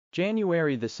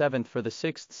January the 7th for the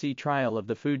 6th sea trial of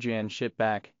the Fujian ship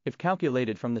back, if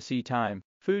calculated from the sea time.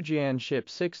 Fujian ship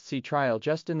 6th sea trial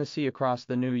just in the sea across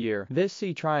the new year. This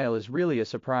sea trial is really a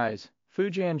surprise.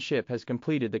 Fujian ship has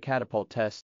completed the catapult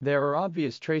test. There are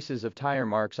obvious traces of tire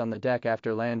marks on the deck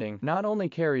after landing. Not only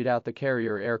carried out the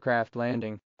carrier aircraft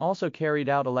landing, also carried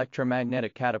out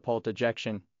electromagnetic catapult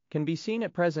ejection. Can be seen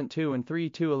at present 2 and 3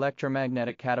 2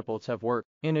 electromagnetic catapults have worked.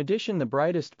 In addition, the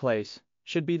brightest place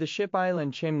should be the ship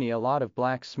island chimney. A lot of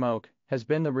black smoke has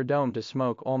been the redome to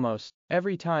smoke almost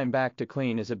every time. Back to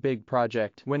clean is a big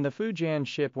project. When the Fujian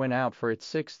ship went out for its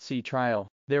 6th sea trial,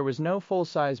 there was no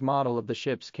full-size model of the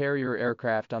ship's carrier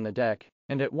aircraft on the deck,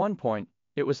 and at one point,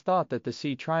 it was thought that the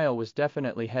sea trial was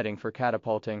definitely heading for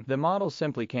catapulting. The model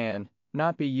simply can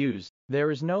not be used.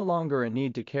 There is no longer a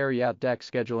need to carry out deck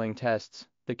scheduling tests.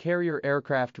 The carrier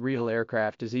aircraft, real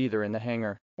aircraft, is either in the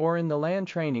hangar or in the land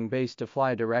training base to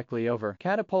fly directly over.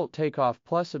 Catapult takeoff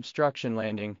plus obstruction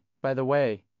landing. By the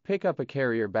way, pick up a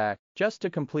carrier back just to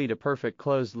complete a perfect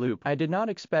closed loop. I did not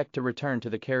expect to return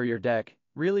to the carrier deck.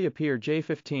 Really appear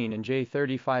J15 and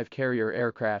J35 carrier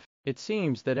aircraft. It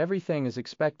seems that everything is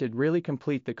expected really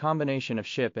complete the combination of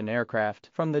ship and aircraft.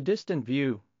 From the distant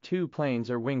view, 2 planes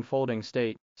are wing folding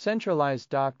state, centralized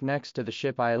docked next to the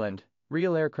ship island.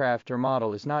 Real aircraft or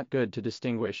model is not good to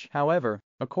distinguish. However,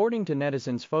 according to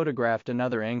netizens photographed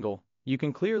another angle, you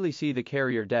can clearly see the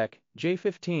carrier deck.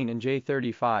 J15 and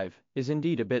J35 is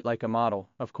indeed a bit like a model.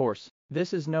 Of course,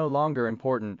 this is no longer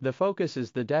important. The focus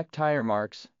is the deck tire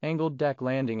marks, angled deck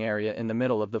landing area in the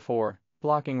middle of the 4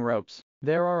 blocking ropes.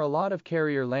 There are a lot of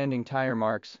carrier landing tire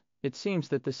marks. It seems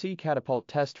that the sea catapult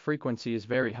test frequency is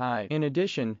very high. In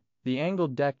addition, the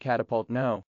angled deck catapult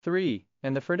No. 3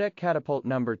 and the foredeck catapult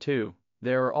number 2,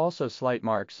 there are also slight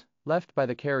marks left by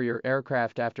the carrier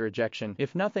aircraft after ejection.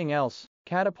 If nothing else,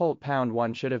 catapult pound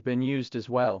 1 should have been used as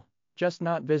well, just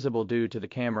not visible due to the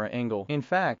camera angle. In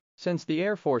fact, since the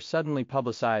Air Force suddenly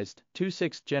publicized 2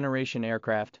 6th-generation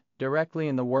aircraft directly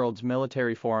in the world's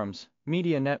military forums,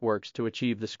 media networks to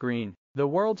achieve the screen, the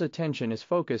world's attention is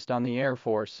focused on the Air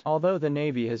Force. Although the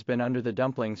Navy has been under the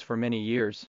dumplings for many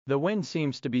years, the wind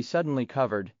seems to be suddenly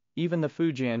covered. Even the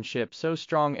Fujian ship, so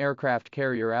strong aircraft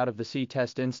carrier out of the sea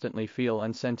test, instantly feel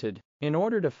unscented. In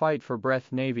order to fight for breath,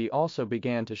 Navy also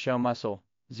began to show muscle.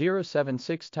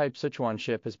 076 type Sichuan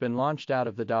ship has been launched out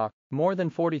of the dock, more than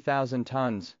 40,000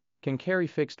 tons, can carry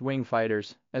fixed wing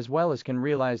fighters, as well as can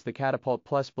realize the catapult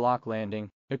plus block landing,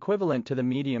 equivalent to the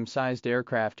medium-sized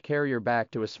aircraft carrier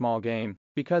back to a small game.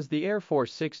 Because the Air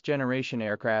Force 6th generation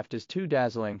aircraft is too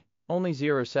dazzling, only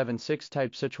 076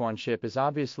 type Sichuan ship is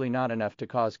obviously not enough to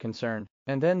cause concern.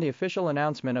 And then the official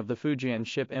announcement of the Fujian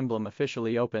ship emblem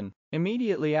officially open.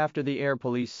 Immediately after the Air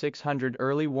Police 600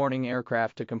 early warning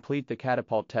aircraft to complete the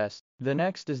catapult test. The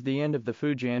next is the end of the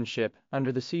Fujian ship,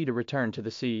 under the sea to return to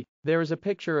the sea. There is a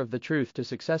picture of the truth to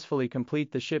successfully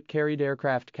complete the ship-carried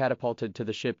aircraft catapulted to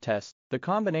the ship test. The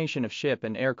combination of ship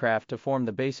and aircraft to form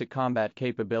the basic combat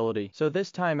capability. So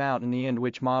this time out in the end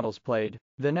which models played.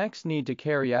 The next need to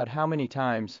carry out how many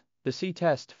times the sea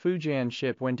test Fujian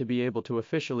ship when to be able to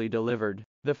officially delivered.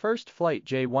 The first flight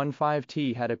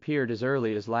J15T had appeared as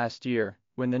early as last year,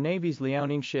 when the Navy's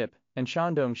Liaoning ship and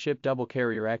Shandong ship double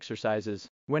carrier exercises,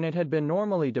 when it had been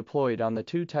normally deployed on the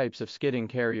 2 types of skidding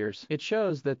carriers. It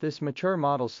shows that this mature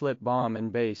model slip bomb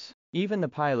and base. Even the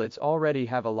pilots already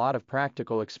have a lot of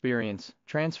practical experience.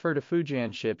 Transfer to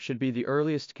Fujian ship should be the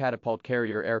earliest catapult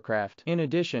carrier aircraft. In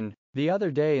addition, the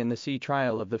other day in the sea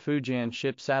trial of the Fujian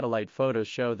ship, satellite photos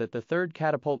show that the 3rd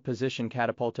catapult position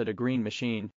catapulted a green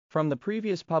machine. From the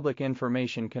previous public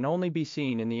information can only be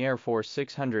seen in the Air Force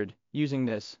 600, using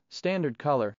this standard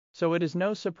color. So it is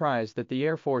no surprise that the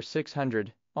Air Force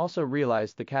 600 also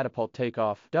realized the catapult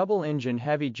takeoff. Double engine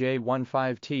heavy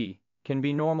J15T can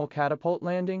be normal catapult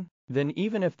landing? Then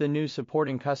even if the new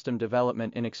supporting custom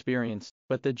development inexperienced,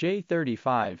 but the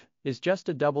J35 is just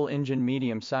a double-engine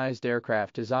medium-sized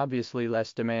aircraft is obviously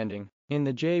less demanding. In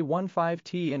the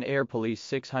J15T and Air Police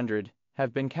 600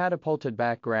 have been catapulted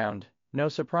background. No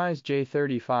surprise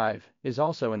J35 is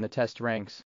also in the test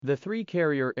ranks. The 3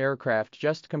 carrier aircraft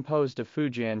just composed of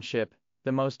Fujian ship,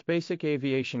 the most basic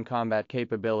aviation combat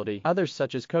capability. Others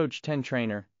such as Coach 10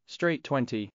 trainer, Straight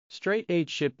 20, Straight 8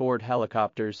 shipboard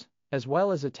helicopters, as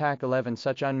well as Attack 11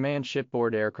 such unmanned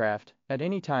shipboard aircraft, at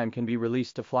any time can be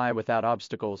released to fly without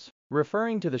obstacles.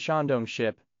 Referring to the Shandong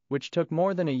ship, which took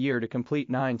more than a year to complete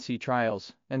 9 sea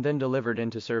trials, and then delivered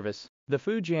into service. The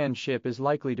Fujian ship is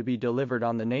likely to be delivered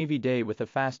on the Navy Day with a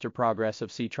faster progress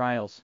of sea trials.